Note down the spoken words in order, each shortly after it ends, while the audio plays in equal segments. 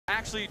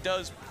actually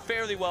does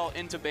fairly well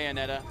into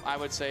Bayonetta, I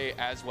would say,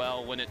 as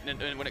well, when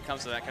it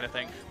comes to that kind of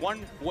thing.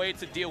 One way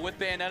to deal with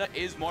Bayonetta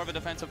is more of a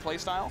defensive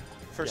playstyle.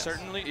 For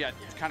certainly, yeah,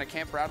 kind of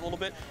camp around a little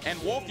bit.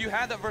 And Wolf, you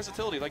had that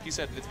versatility, like you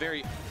said, it's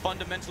very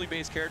fundamentally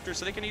based character,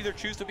 so they can either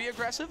choose to be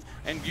aggressive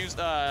and use,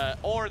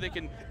 or they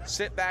can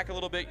sit back a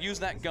little bit, use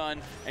that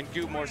gun, and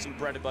do more some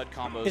bread and bud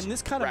combos. In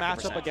this kind of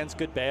matchup against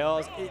good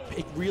Bayos,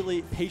 it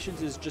really,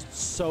 patience is just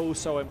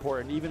so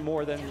important, even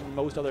more than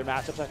most other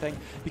matchups, I think,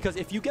 because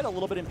if you get a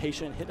little bit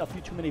impatient, hit a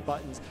few too many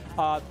buttons,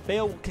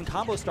 Bayo can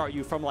combo start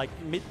you from like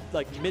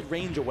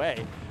mid-range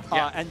away.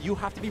 And you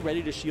have to be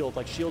ready to shield.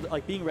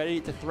 Like being ready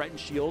to threaten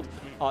shield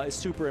is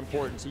super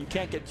important. So you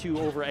can't get too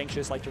over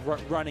anxious, like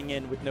running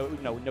in with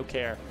no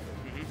care.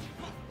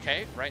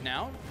 Okay, right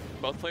now,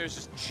 both players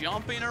just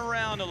jumping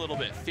around a little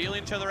bit,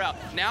 feeling each other out.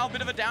 Now a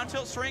bit of a down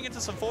tilt swing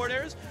into some forward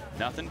airs.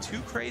 Nothing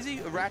too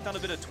crazy. Racked on a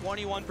bit of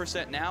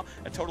 21% now.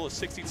 A total of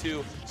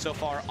 62 so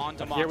far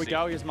onto Moxi. Here we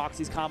go. Here's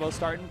Moxi's combo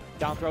starting.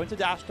 Down throw into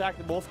dash attack.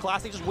 The Wolf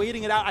Classic just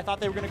waiting it out. I thought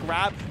they were going to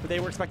grab, but they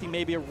were expecting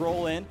maybe a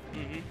roll in.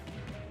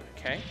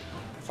 Okay.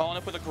 Following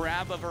up with a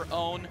grab of her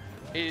own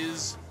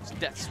is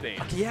Deathspade.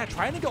 Okay, yeah,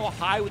 trying to go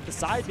high with the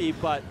side B,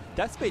 but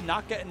Deathspade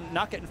not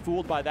getting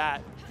fooled by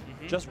that.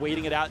 Just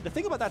waiting it out. The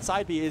thing about that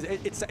side B is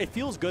it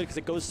feels good because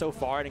it goes so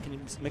far and it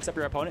can mix up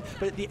your opponent,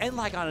 but the end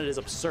lag on it is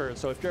absurd.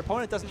 So if your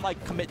opponent doesn't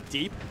like commit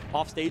deep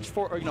off stage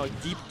for, or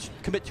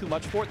commit too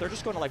much for it, they're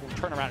just going to like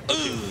turn around and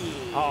hit you.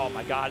 Oh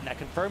my god, and that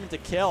confirming to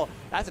kill.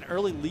 That's an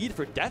early lead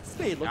for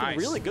Deathspade, looking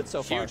really good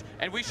so far.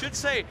 And we should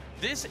say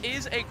this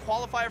is a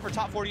qualifier for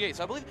top 48.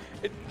 So I believe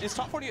is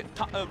top 48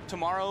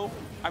 tomorrow,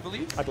 I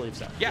believe? I believe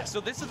so. Yeah, so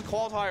this is a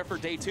qualifier for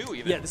day 2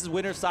 even. Yeah, this is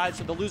winner's side,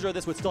 so the loser of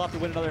this would still have to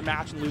win another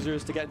match and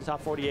losers to get into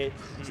top 48.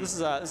 So this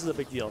is a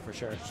big deal for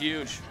sure.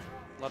 Huge.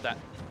 Love that.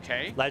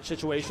 Okay. Ledge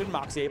situation.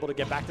 Moxi able to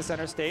get back to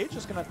center stage.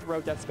 Just going to throw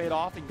Deathspade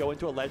off and go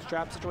into a ledge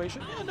trap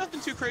situation. Yeah,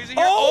 nothing too crazy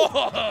here.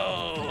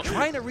 Oh!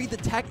 Trying to read the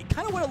tech. It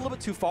kind of went a little bit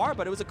too far,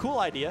 but it was a cool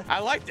idea. I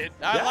liked it.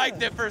 I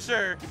liked it for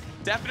sure.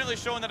 Definitely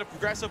showing that a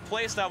progressive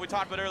play style we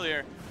talked about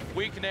earlier.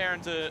 Weak and air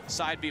into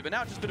side B, but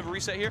now just a bit of a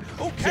reset here.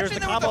 Oh, catching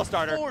the combo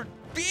starter. Forward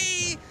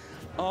B.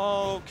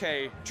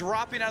 Okay,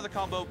 dropping out of the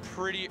combo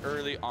pretty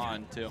early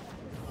on too.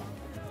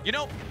 You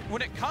know,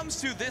 when it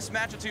comes to this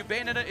matchup too,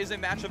 Bayonetta is a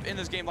matchup in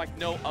this game like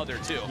no other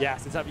too.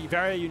 Yes, it's a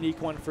very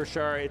unique one for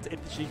sure.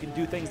 She can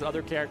do things that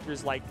other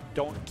characters like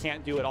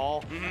can't do at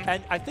all.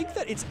 And I think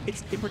that it's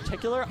in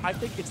particular, I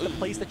think it's the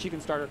place that she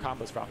can start her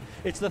combos from.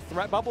 It's the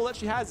threat bubble that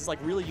she has is like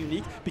really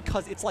unique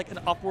because it's like an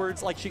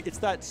upwards, like it's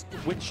that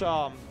which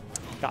God,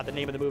 the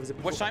name of the move is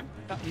Which time?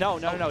 No.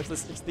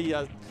 It's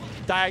the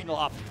diagonal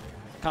up.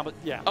 Combo,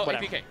 yeah. Oh,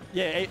 whatever. ABK.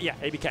 Yeah,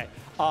 ABK.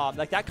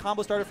 Like that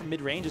combo starter from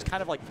mid-range is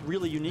kind of like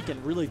really unique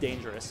and really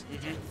dangerous.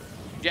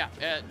 Yeah,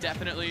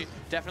 definitely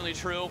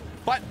true.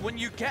 But when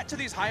you get to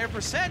these higher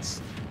percents,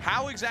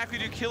 how exactly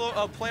do you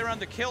play around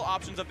the kill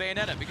options of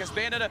Bayonetta? Because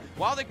Bayonetta,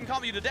 while they can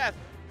combo you to death,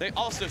 they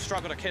also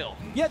struggle to kill.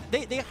 Yeah,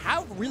 they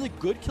have really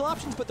good kill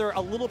options, but they're a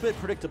little bit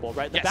predictable,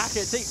 right? The back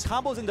air,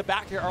 combos in the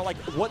back air are like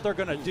what they're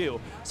gonna do.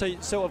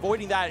 So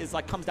avoiding that is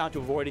like comes down to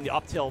avoiding the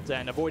up tilt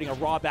and avoiding a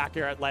raw back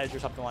air at ledge or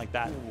something like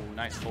that. Ooh,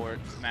 nice forward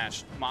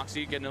smash.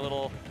 Moxi getting a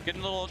little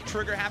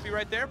trigger happy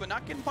right there, but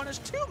not getting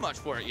punished too much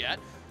for it yet.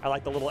 I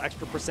like the little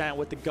extra percent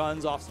with the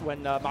guns off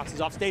when Moxi's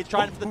off stage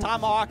trying for the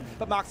tomahawk,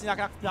 but Moxi not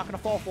gonna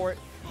fall for it.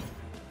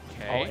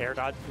 Oh, air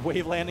dodge,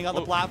 wave landing on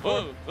the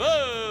platform.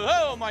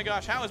 Oh my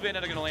gosh, how is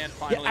Bayonetta gonna land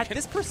finally? Yeah, at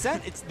this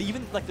percent, it's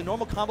even like the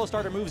normal combo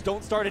starter moves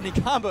don't start any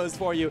combos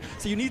for you.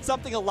 So you need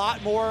something a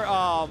lot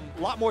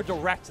more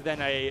direct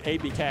than a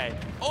ABK.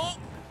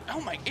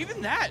 Oh my,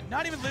 even that,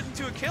 not even leading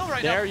to a kill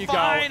right now. There you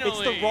finally. go.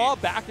 It's the raw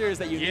back airs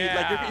that you need.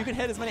 Like you can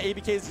hit as many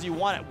ABKs as you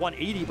want at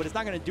 180, but it's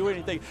not going to do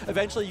anything.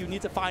 Eventually, you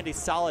need to find a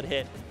solid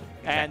hit,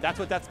 and that's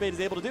what Deathspade is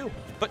able to do.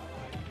 But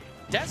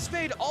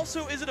Deathspade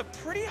also is at a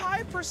pretty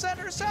high percent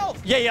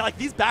herself. Yeah, like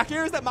these back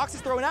airs that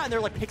Moxi's throwing out, and they're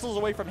like pixels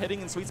away from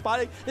hitting and sweet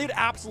spotting. They'd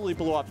absolutely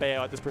blow up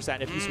Bayo at this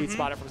percent if you sweet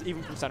spot it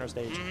even from center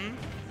stage.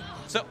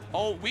 So,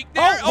 weak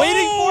there.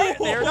 Waiting for it.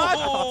 There not. I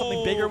thought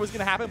something bigger was going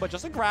to happen, but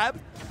just a grab.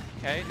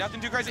 Okay, nothing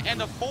too crazy. And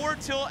the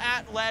forward tilt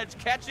at ledge,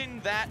 catching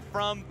that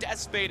from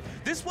Deathspade.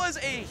 This was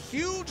a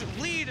huge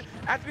lead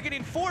at the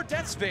beginning for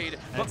Deathspade.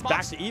 But it's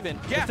back to even.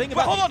 Yeah, the thing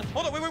about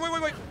hold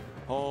on, wait.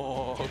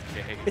 Oh,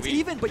 okay. It's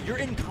even, but you're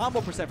in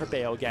combo percent for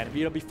Bayo again.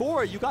 You know,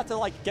 before you got to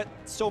like get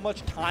so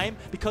much time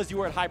because you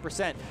were at high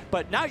percent,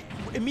 but now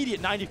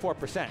immediate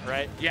 94%,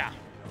 right? Yeah.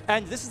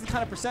 And this is the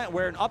kind of percent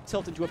where an up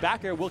tilt into a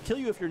back air will kill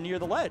you if you're near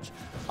the ledge.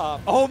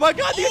 Oh my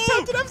god, the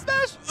attempted F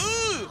smash!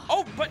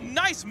 Oh, but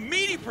nice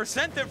meaty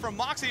percent there from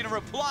Moxi in a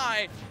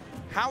reply.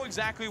 How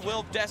exactly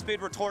will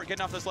Deathspade retort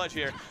getting off this ledge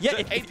here? Yeah,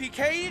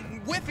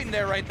 APK whiffing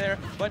there right there,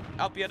 but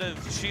up yet a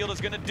shield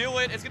is going to do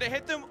it. It's going to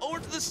hit them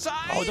over to the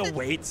side. Oh, the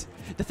weight.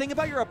 The thing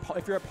about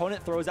if your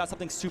opponent throws out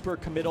something super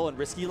committal and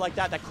risky like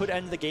that could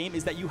end the game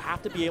is that you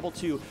have to be able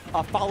to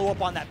follow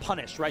up on that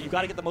punish, right? You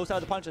got to get the most out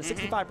of the punish. At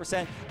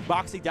 65%,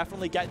 Moxi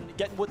definitely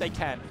getting what they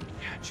can.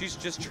 Yeah, she's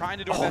just trying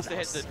to do her best to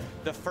hit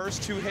the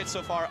first 2 hits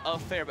so far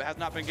of fair, but has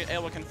not been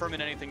able to confirm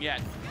in anything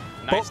yet.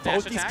 Nice dash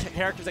both attack. these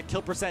characters at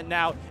kill percent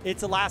now.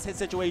 It's a last hit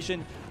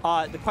situation.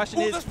 The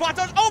question is... the spot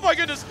dodge. Oh my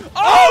goodness.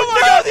 Oh,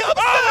 my no, god. the up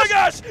Oh my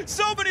gosh.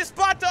 So many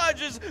spot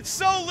dodges.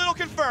 So little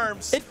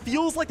confirms. It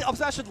feels like the up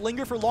smash should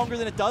linger for longer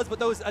than it does, but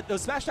those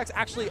smash attacks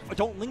actually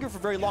don't linger for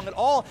very long at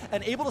all,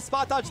 and able to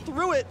spot dodge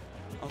through it.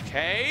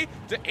 Okay.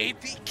 The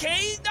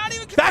APK not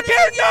even Back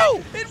air, no!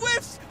 It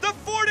whiffs. The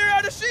forward air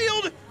out of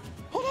shield.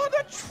 Hold on,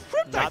 that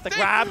tripped, Not the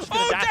grab. Just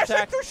gonna dash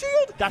attack through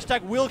shield. Dash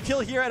attack will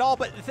kill here at all,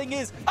 but the thing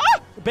is,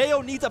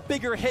 Bayo needs a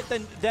bigger hit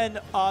than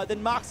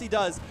Moxi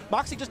does.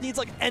 Moxi just needs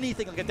like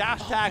anything, like a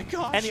dash attack,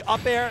 any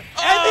up air,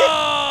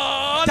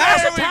 and the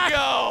dash attack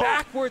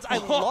backwards. I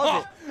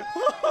love it.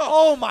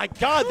 Oh my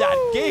god,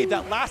 that game,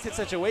 that last hit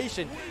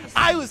situation.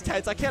 I was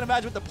tense. I can't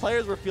imagine what the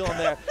players were feeling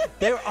there.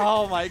 They were,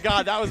 oh my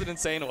god, that was an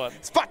insane one.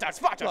 Spot dodge,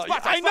 spot dodge,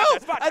 spot dodge. I know,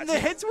 spot dodge. and the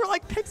hits were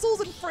like pixels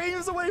and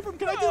frames away from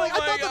connecting. Like,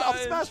 I thought that up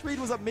smash read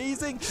was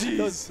amazing.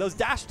 Those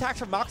dash attacks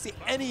from Moxi,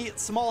 any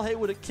small hit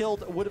would have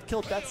killed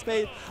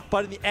Deathspade.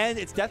 But in the end,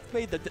 it's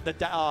Deathspade,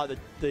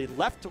 the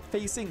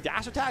left-facing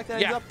dash attack that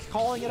ended up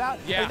calling it out.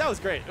 Yeah, I mean, that was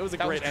great. It was a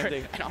great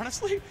ending. And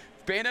honestly,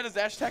 Bayonetta's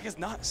dash attack is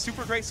not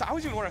super great, so I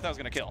was even wondering if that was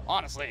going to kill,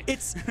 honestly.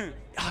 It's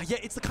yeah,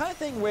 it's the kind of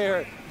thing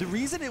where the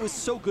reason it was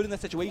so good in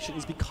that situation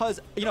is because,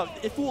 you know,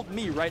 it fooled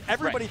me, right?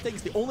 Everybody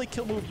thinks the only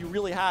kill move you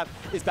really have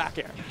is back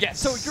air. Yes.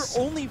 So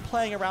you're only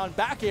playing around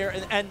back air,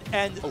 and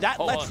that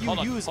lets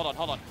you use... Hold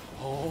on.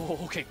 Oh,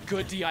 okay,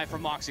 good DI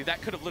from Moxi.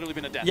 That could have literally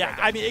been a death. Yeah, right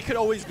there. I mean, it could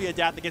always be a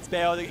death against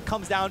Bayo. It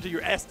comes down to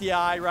your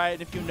SDI, right?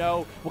 And if you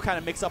know what kind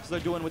of mix-ups they're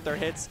doing with their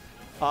hits.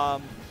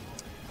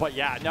 But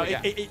yeah, no,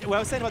 what I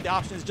was saying about the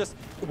option is just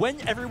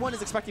when everyone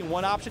is expecting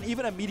one option,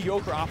 even a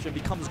mediocre option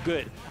becomes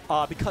good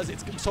because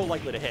it's so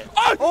likely to hit.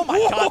 Oh my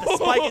god, the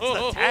spike,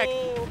 it's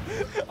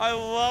the tech. I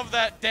love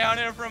that down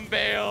air from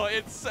Bayo.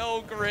 It's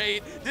so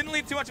great. Didn't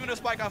leave too much of a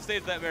spike off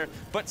stage that there,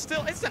 but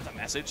still, it sent a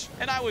message,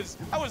 and I was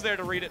there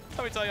to read it.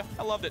 Let me tell you,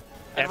 I loved it.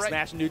 F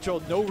smash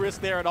neutral, no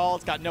risk there at all.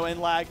 It's got no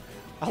end lag.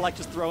 I like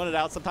just throwing it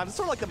out sometimes. It's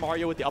sort of like the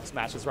Mario with the up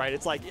smashes, right?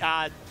 It's like,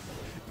 I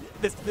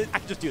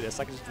can just do this.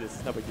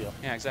 It's no big deal.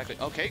 Yeah, exactly.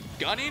 Okay,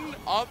 gunning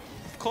up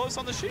close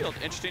on the shield.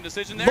 Interesting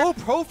decision there. Low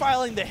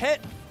profiling the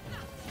hit.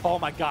 Oh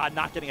my god,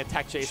 not getting a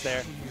tech chase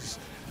there. Jeez.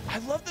 I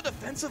love the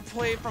defensive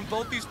play from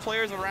both these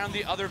players around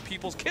the other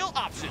people's kill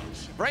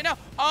options. Right now,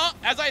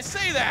 as I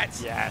say that.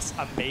 Yes,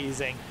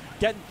 amazing.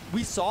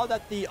 We saw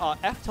that the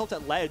F tilt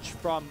at ledge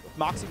from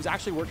Moxi was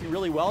actually working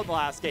really well in the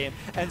last game,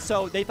 and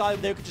so they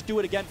thought they could just do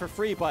it again for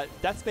free, but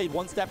Deathspade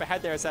one step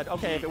ahead there and said,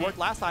 okay, if it worked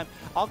last time,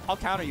 I'll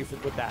counter you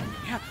with that.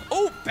 Yeah.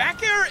 Oh,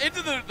 back air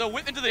into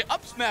the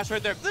up smash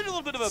right there. A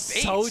little bit of a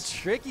bait. So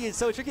tricky. It's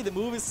so tricky. The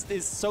move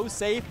is so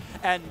safe,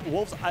 and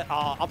Wolf's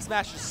up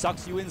smash just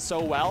sucks you in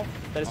so well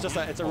that it's just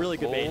it's a really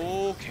good bait.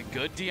 Okay,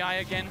 good DI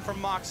again from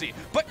Moxi.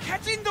 But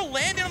catching the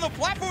landing on the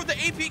platform with the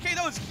APK,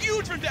 that was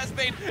huge from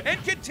Deathspade,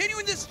 and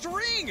continuing this string.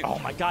 Oh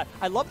my god.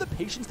 I love the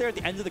patience there at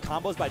the end of the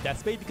combos by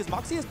Deathspade because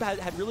Moxi has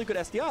had really good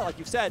SDI, like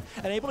you've said,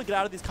 and able to get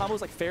out of these combos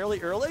like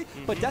fairly early,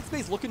 but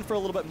Deathspade's looking for a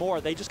little bit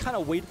more. They just kind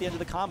of wait at the end of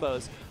the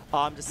combos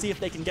to see if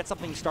they can get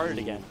something started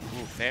again.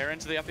 Ooh, fair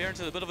into the up air,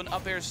 into a bit of an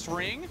up air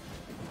string.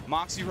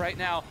 Moxi right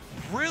now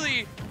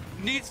really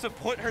needs to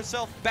put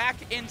herself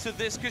back into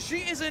this because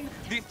she is in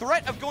the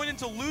threat of going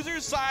into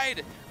loser's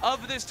side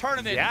of this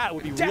tournament. Yeah, it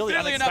would be definitely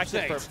really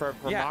unexpected for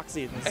yeah,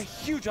 Moxi. A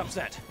huge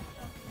upset.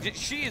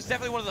 She is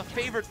definitely one of the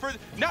favorites for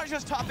not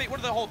just top 8,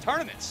 one of the whole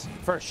tournaments.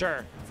 For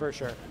sure, for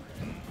sure.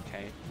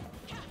 Okay,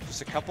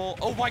 just a couple.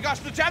 Oh my gosh,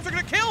 the jabs are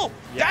gonna kill.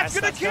 Yes,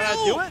 that's gonna kill.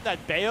 Gonna do it.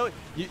 That Bayo,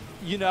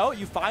 you know,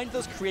 you find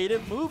those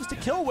creative moves to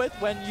kill with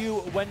when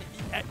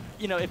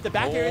you know, if the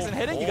back air isn't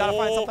hitting, you gotta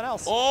find something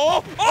else.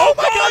 Oh my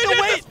god,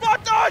 the wait!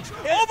 Spot dodge!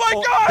 Oh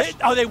my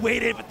gosh! They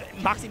waited,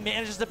 but Moxi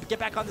manages to get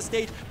back on the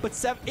stage, but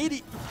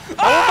 780. Oh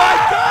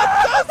my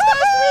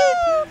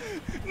god,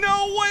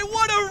 no way,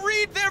 what a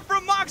read there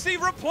from Moxi,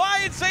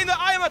 replying saying that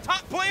I am a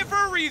top player for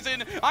a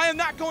reason. I am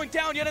not going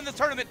down yet in this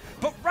tournament,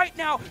 but right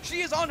now she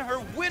is on her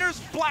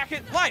winner's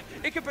bracket line.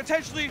 It could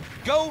potentially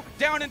go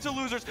down into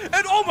losers.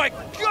 And oh my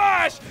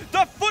gosh,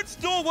 the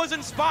footstool was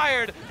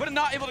inspired, but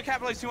not able to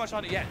capitalize too much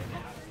on it yet.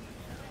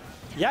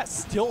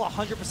 Yes, still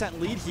 100%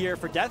 lead here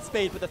for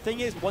Deathspade, but the thing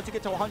is, once you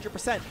get to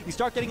 100%, you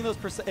start getting in those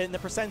in the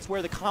percents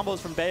where the combos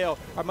from Bayo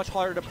are much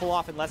harder to pull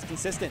off and less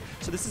consistent.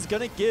 So this is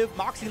going to give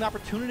Moxi an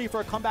opportunity for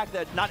a comeback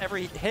that not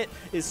every hit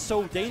is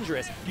so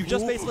dangerous. You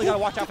just basically got to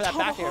watch out for that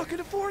back air. The tomahawk in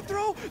the forward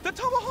throw! The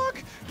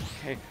tomahawk!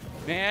 Okay,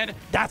 man.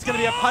 That's going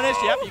to be a punish.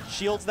 Yep, he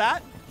shields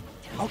that.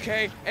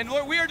 Okay, and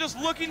we are just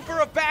looking for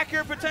a back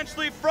air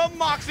potentially from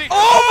Moxi.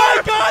 Oh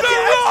my god!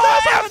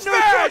 The raw F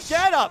smash!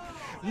 Get up!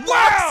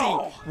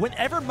 Moxi!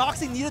 Whenever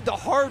Moxi needed the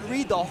hard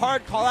read, the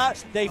hard call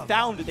out, they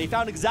found it. They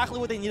found exactly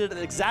what they needed at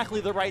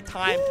exactly the right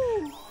time.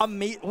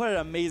 What an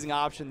amazing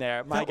option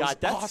there. My god,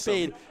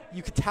 Deathspade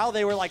you could tell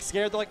they were like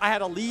scared. They're like, I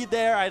had a lead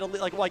there. I had a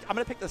lead. Like I'm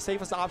gonna pick the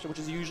safest option, which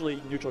is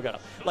usually neutral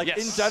getup. Like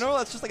in general,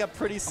 that's just like a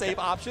pretty safe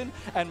option.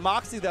 And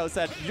Moxi though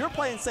said, you're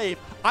playing safe.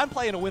 I'm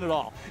playing to win it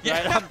all.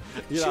 Yeah. Right?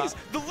 Jeez,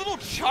 the little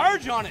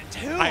charge on it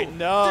too. I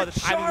know the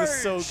timing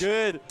was so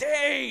good.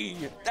 Dang,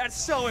 that's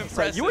so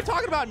impressive. So you were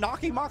talking about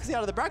knocking Moxi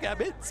out of the bracket. I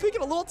mean,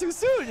 speaking a little too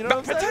soon. You know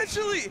what I'm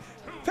saying?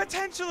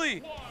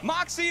 Potentially,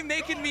 Moxi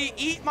making me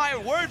eat my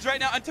words right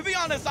now. And to be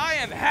honest, I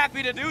am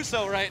happy to do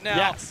so right now.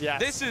 Yes,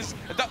 yes. This is,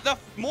 the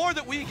more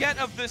that we get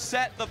of this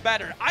set, the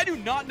better. I do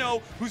not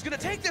know who's going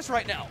to take this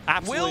right now.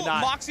 Absolutely will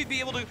not. Moxi be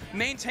able to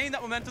maintain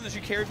that momentum that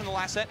she carried from the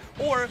last set?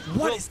 Or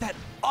what is that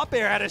up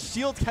air out of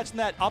shield catching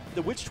that up,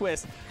 the witch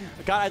twist?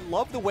 God, I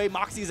love the way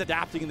Moxi is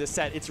adapting in this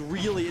set. It's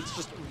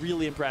just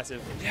really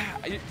impressive.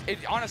 Yeah,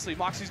 honestly,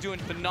 Moxi's doing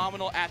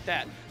phenomenal at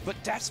that.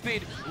 But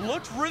Deathspade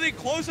looked really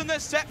close in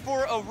this set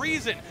for a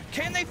reason.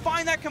 Can they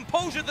find that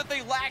composure that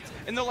they lacked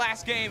in the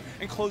last game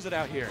and close it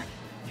out here?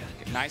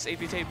 Nice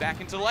AP tape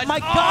back into the ledge. My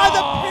God,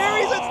 the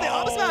parries, that's the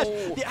up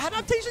smash. The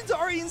adaptations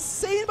are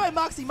insane by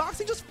Moxi.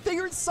 Moxi just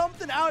figured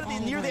something out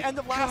at near the end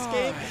of last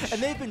game,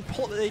 and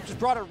they just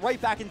brought it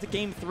right back into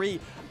game 3,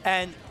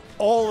 and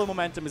all the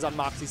momentum is on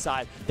Moxi's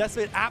side.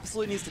 Deathspade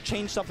absolutely needs to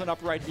change something up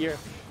right here.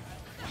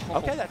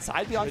 Okay, that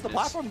side B onto the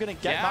platform, going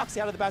to get Moxi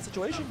out of the bad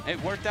situation.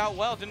 It worked out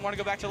well. Didn't want to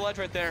go back to the ledge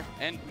right there,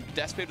 and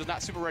Deathspade was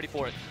not super ready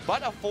for it.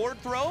 But a forward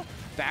throw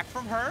back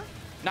from her.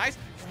 Nice.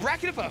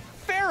 Racking up a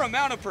fair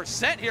amount of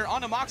percent here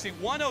onto Moxi,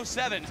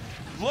 107.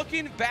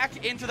 Looking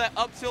back into that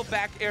up tilt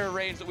back air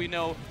range that we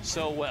know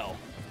so well.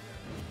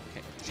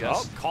 Okay,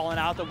 calling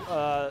out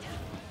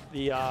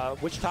the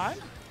which time?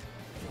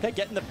 Okay,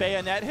 getting the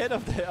bayonet hit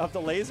of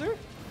the laser.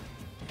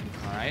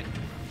 All right,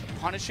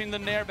 punishing the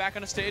Nair back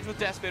on the stage with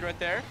Deathspade right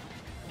there.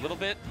 A little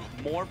bit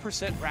more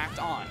percent racked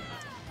on.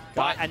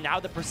 And now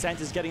the percent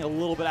is getting a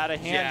little bit out of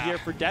hand here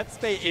for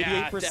Deathspade,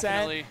 88%.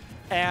 Definitely.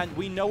 And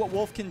we know what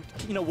Wolf can,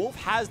 Wolf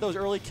has those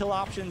early kill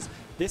options.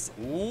 This,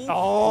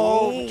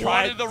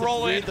 tried to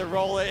roll in. The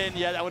roll in.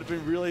 Yeah, that would have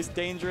been really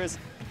dangerous.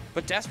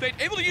 But Deathspade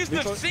able to use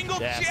the single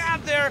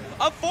jab there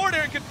of forward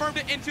air and confirmed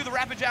it into the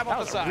rapid jab off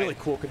the side. That was a really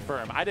cool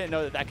confirm. I didn't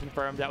know that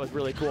confirmed. That was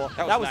really cool.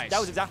 That was nice. That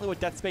was exactly what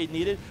Deathspade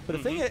needed. But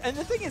the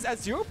thing is, at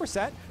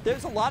 0%,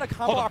 there's a lot of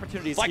combo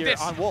opportunities here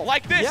on Wolf.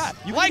 Like this. Yeah,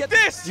 you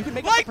can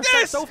make the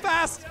percent so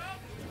fast.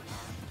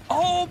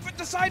 Oh, but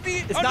the side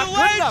B it's on not the good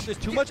ledge. enough. There's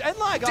too much end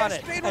lag on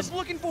it. Deathspade was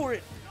looking for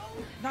it.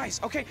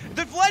 Nice. Okay,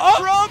 the ledge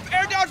jump,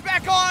 air dodge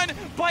back on,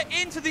 but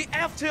into the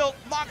F tilt.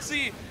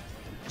 Moxi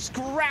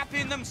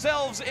scrapping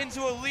themselves into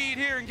a lead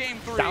here in game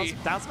 3.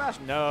 Down smash?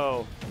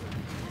 No.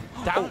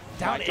 Down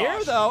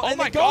air though. Oh and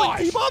my they go and gosh.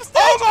 keep off stage.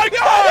 Oh my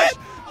gosh.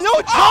 No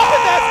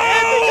jumping,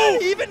 that's ending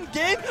an even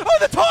game. Oh,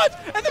 the taunt!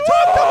 And the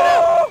taunt coming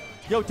out!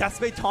 Yo,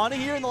 Deathspade taunting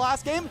here in the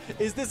last game?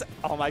 Is this...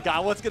 Oh my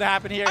God, what's gonna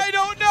happen here? I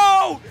don't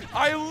know!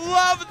 I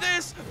love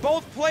this!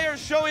 Both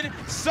players showing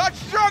such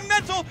strong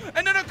mental,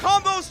 and then a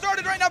combo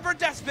started right now for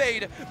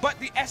Deathspade. But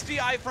the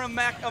SDI from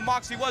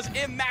Moxi was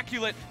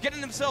immaculate,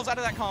 getting themselves out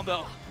of that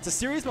combo. It's a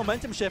serious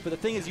momentum shift, but the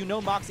thing is,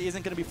 Moxi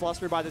isn't going to be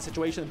flustered by the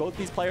situation. Both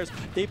these players,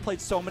 they've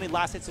played so many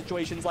last-hit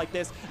situations like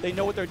this. They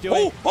know what they're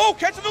doing. Oh,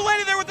 catching the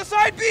landing there with the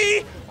side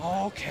B!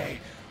 Okay,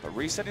 but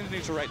resetting the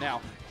neutral right now.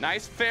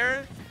 Nice,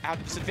 fair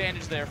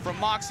advantage there from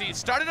Moxi.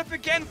 Started up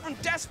again from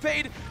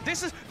Deathspade.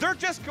 They're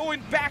just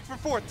going back and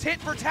forth,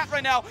 tit for tat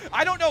right now.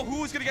 I don't know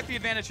who's going to get the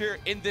advantage here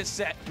in this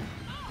set.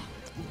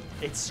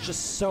 It's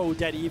just so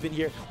dead even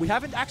here. We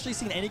haven't actually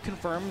seen any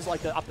confirms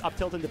like the up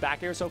tilt into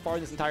back air so far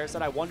in this entire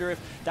set. I wonder if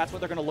that's what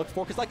they're going to look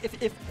for. Because like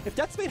if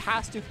Deathspade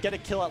has to get a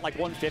kill at like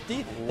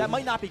 150, that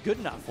might not be good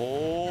enough.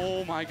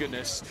 Oh my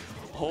goodness.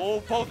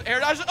 Oh, both air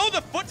dodges. Oh,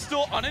 the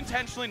footstool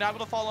unintentionally not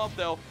able to follow up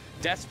though.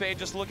 Deathspade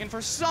just looking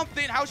for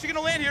something. How's she going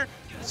to land here?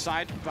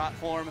 Side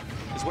platform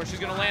is where she's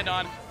going to land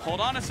on. Hold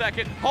on a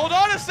second. Hold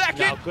on a second.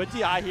 Now, good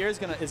DI here is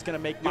gonna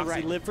make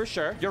Moxi live for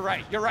sure. You're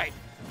right. You're right.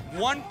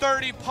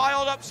 130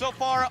 piled up so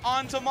far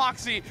onto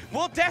Moxi.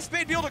 Will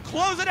Deathspade be able to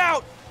close it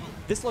out?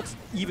 This looks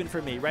even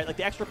for me, right? Like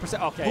the extra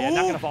percent. Okay, yeah,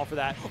 not gonna fall for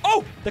that.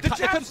 Oh, it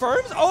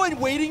confirms. Oh, and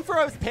waiting for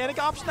a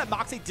panic option that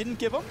Moxi didn't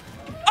give him.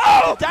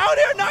 Oh! Down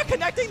air, not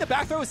connecting. The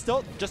back throw is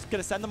still just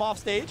gonna send them off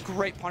stage.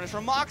 Great punish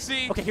from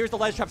Moxi. Okay, here's the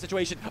ledge trap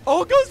situation.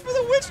 Oh, it goes for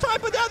the witch time,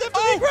 but now they have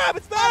to re-grab.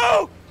 It's back.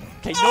 Oh!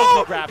 Okay,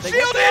 no grab. Shield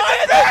in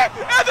the back,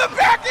 and the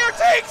back air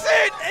takes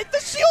it. The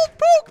shield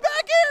poke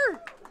back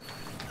air.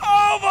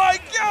 Oh my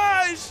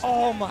gosh!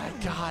 Oh my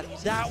God,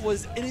 that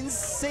was an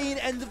insane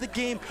end of the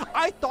game.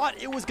 I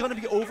thought it was gonna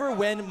be over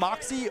when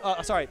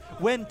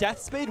when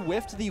Deathspade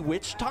whiffed the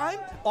witch time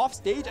off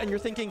stage, and you're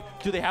thinking,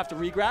 do they have to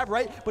re-grab,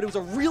 right? But it was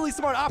a really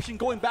smart option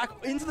going back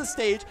into the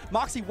stage.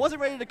 Moxi wasn't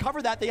ready to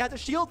cover that. They had to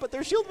shield, but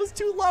their shield was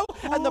too low,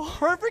 and the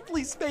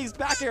perfectly spaced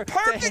back air to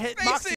hit Moxi.